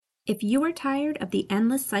If you are tired of the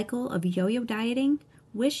endless cycle of yo-yo dieting,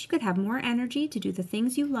 wish you could have more energy to do the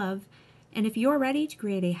things you love, and if you're ready to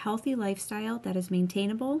create a healthy lifestyle that is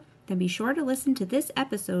maintainable, then be sure to listen to this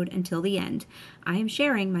episode until the end. I am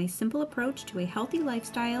sharing my simple approach to a healthy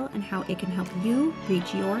lifestyle and how it can help you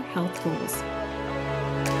reach your health goals.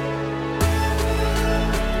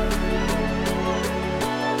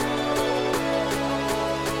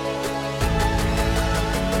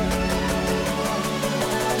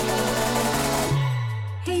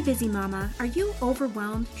 Hey busy mama, are you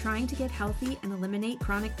overwhelmed trying to get healthy and eliminate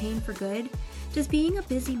chronic pain for good? Does being a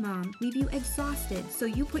busy mom leave you exhausted so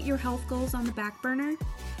you put your health goals on the back burner?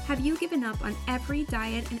 Have you given up on every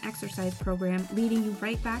diet and exercise program leading you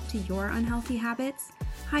right back to your unhealthy habits?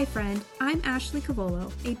 Hi friend, I'm Ashley Cavolo,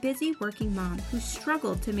 a busy working mom who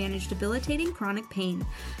struggled to manage debilitating chronic pain.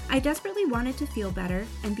 I desperately wanted to feel better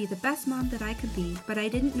and be the best mom that I could be, but I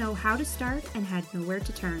didn't know how to start and had nowhere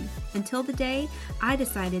to turn. Until the day I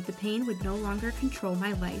decided the pain would no longer control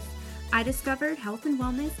my life. I discovered health and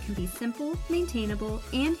wellness can be simple, maintainable,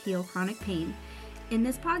 and heal chronic pain. In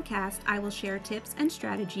this podcast, I will share tips and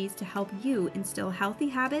strategies to help you instill healthy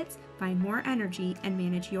habits, find more energy, and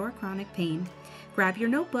manage your chronic pain. Grab your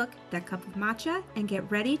notebook, that cup of matcha, and get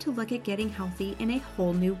ready to look at getting healthy in a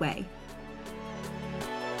whole new way.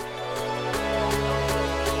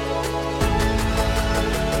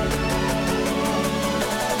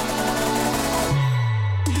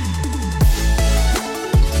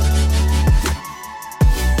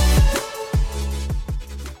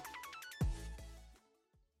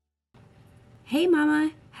 Hey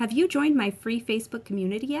mama, have you joined my free Facebook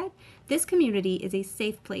community yet? This community is a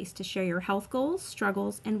safe place to share your health goals,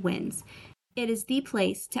 struggles, and wins. It is the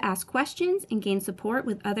place to ask questions and gain support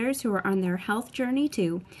with others who are on their health journey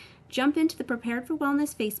too. Jump into the Prepared for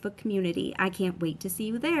Wellness Facebook community. I can't wait to see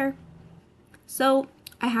you there. So,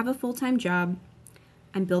 I have a full-time job.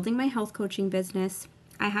 I'm building my health coaching business.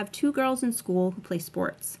 I have 2 girls in school who play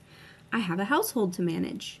sports. I have a household to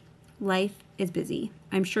manage. Life is busy.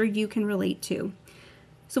 I'm sure you can relate too.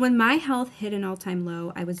 So when my health hit an all-time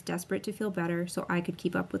low, I was desperate to feel better so I could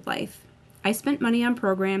keep up with life. I spent money on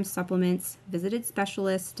programs, supplements, visited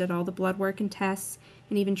specialists, did all the blood work and tests,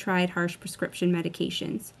 and even tried harsh prescription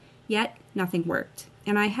medications. Yet, nothing worked,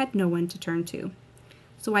 and I had no one to turn to.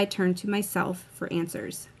 So I turned to myself for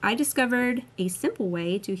answers. I discovered a simple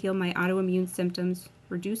way to heal my autoimmune symptoms,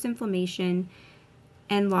 reduce inflammation,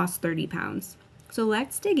 and lost 30 pounds. So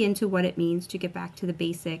let's dig into what it means to get back to the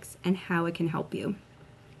basics and how it can help you.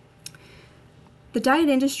 The diet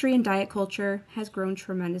industry and diet culture has grown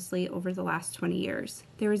tremendously over the last 20 years.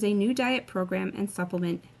 There is a new diet program and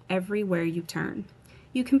supplement everywhere you turn.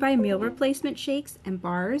 You can buy meal replacement shakes and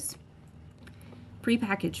bars,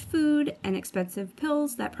 prepackaged food, and expensive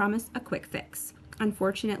pills that promise a quick fix.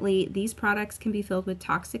 Unfortunately, these products can be filled with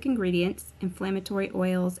toxic ingredients, inflammatory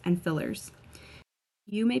oils, and fillers.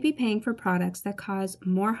 You may be paying for products that cause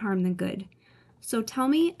more harm than good. So tell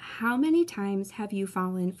me, how many times have you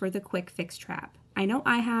fallen for the quick fix trap? I know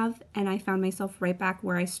I have, and I found myself right back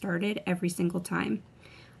where I started every single time.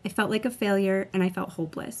 I felt like a failure and I felt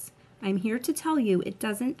hopeless. I'm here to tell you it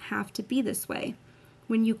doesn't have to be this way.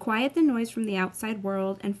 When you quiet the noise from the outside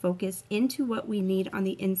world and focus into what we need on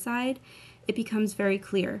the inside, it becomes very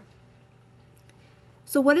clear.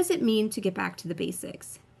 So what does it mean to get back to the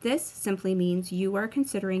basics? This simply means you are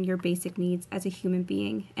considering your basic needs as a human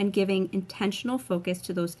being and giving intentional focus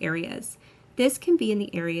to those areas. This can be in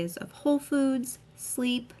the areas of whole foods,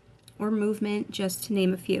 sleep, or movement, just to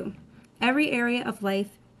name a few. Every area of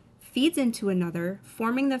life feeds into another,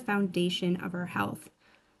 forming the foundation of our health.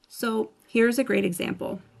 So here's a great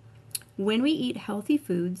example. When we eat healthy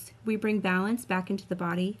foods, we bring balance back into the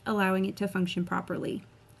body, allowing it to function properly.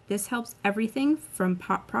 This helps everything from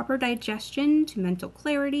proper digestion to mental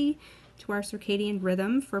clarity to our circadian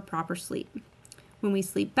rhythm for proper sleep. When we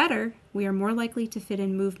sleep better, we are more likely to fit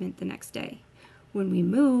in movement the next day. When we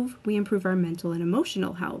move, we improve our mental and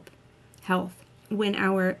emotional health. When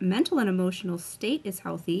our mental and emotional state is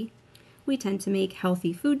healthy, we tend to make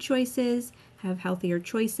healthy food choices, have healthier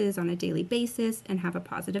choices on a daily basis, and have a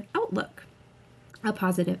positive outlook. A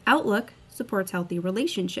positive outlook supports healthy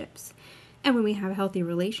relationships. And when we have healthy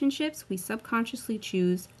relationships, we subconsciously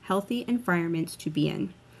choose healthy environments to be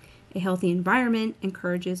in. A healthy environment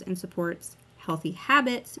encourages and supports healthy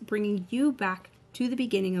habits, bringing you back to the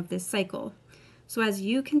beginning of this cycle. So as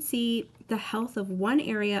you can see, the health of one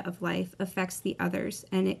area of life affects the others,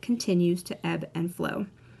 and it continues to ebb and flow.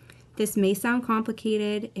 This may sound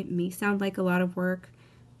complicated, it may sound like a lot of work,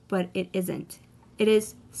 but it isn't. It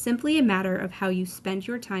is simply a matter of how you spend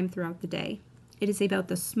your time throughout the day. It is about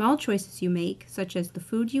the small choices you make, such as the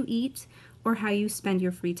food you eat or how you spend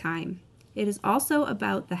your free time. It is also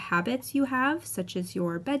about the habits you have, such as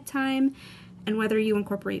your bedtime and whether you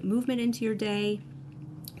incorporate movement into your day.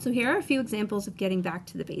 So here are a few examples of getting back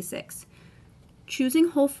to the basics. Choosing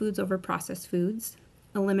whole foods over processed foods,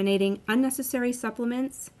 eliminating unnecessary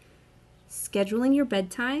supplements, scheduling your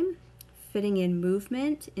bedtime, fitting in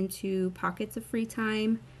movement into pockets of free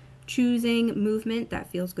time, choosing movement that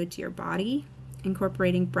feels good to your body,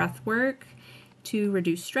 incorporating breath work to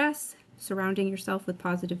reduce stress, surrounding yourself with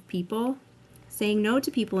positive people, saying no to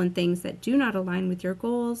people and things that do not align with your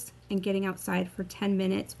goals, and getting outside for 10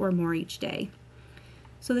 minutes or more each day.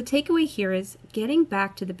 So the takeaway here is getting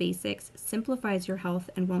back to the basics simplifies your health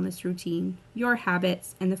and wellness routine, your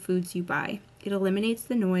habits, and the foods you buy. It eliminates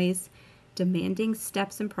the noise, demanding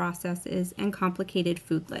steps and processes, and complicated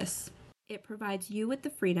food lists. It provides you with the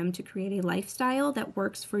freedom to create a lifestyle that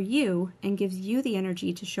works for you and gives you the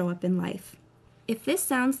energy to show up in life. If this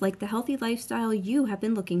sounds like the healthy lifestyle you have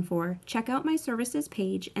been looking for, check out my services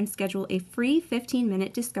page and schedule a free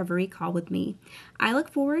 15-minute discovery call with me. I look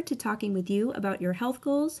forward to talking with you about your health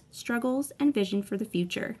goals, struggles, and vision for the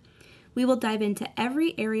future. We will dive into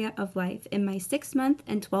every area of life in my 6-month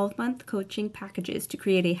and 12-month coaching packages to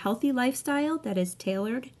create a healthy lifestyle that is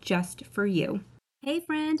tailored just for you. Hey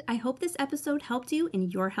friend, I hope this episode helped you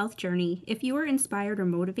in your health journey. If you were inspired or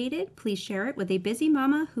motivated, please share it with a busy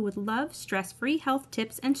mama who would love stress-free health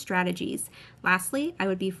tips and strategies. Lastly, I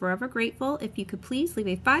would be forever grateful if you could please leave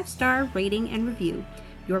a 5-star rating and review.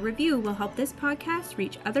 Your review will help this podcast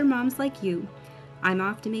reach other moms like you. I'm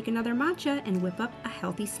off to make another matcha and whip up a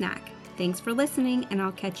healthy snack. Thanks for listening, and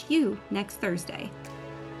I'll catch you next Thursday.